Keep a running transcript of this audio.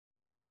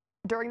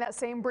During that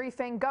same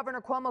briefing,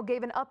 Governor Cuomo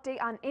gave an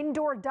update on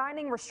indoor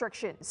dining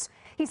restrictions.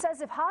 He says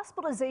if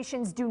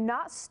hospitalizations do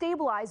not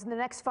stabilize in the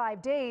next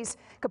 5 days,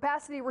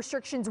 capacity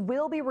restrictions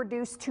will be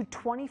reduced to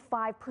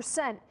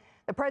 25%.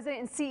 The president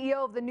and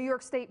CEO of the New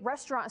York State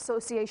Restaurant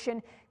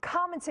Association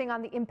commenting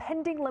on the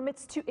impending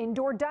limits to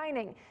indoor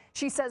dining.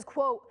 She says,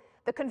 quote,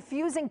 "The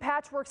confusing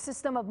patchwork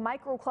system of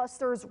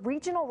microclusters,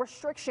 regional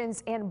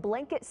restrictions, and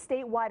blanket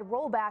statewide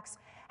rollbacks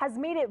has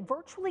made it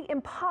virtually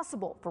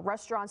impossible for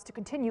restaurants to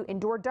continue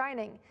indoor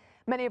dining.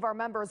 Many of our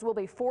members will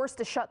be forced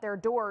to shut their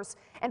doors,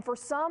 and for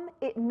some,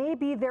 it may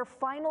be their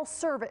final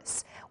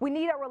service. We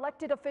need our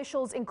elected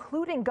officials,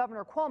 including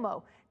Governor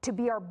Cuomo, to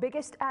be our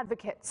biggest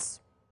advocates."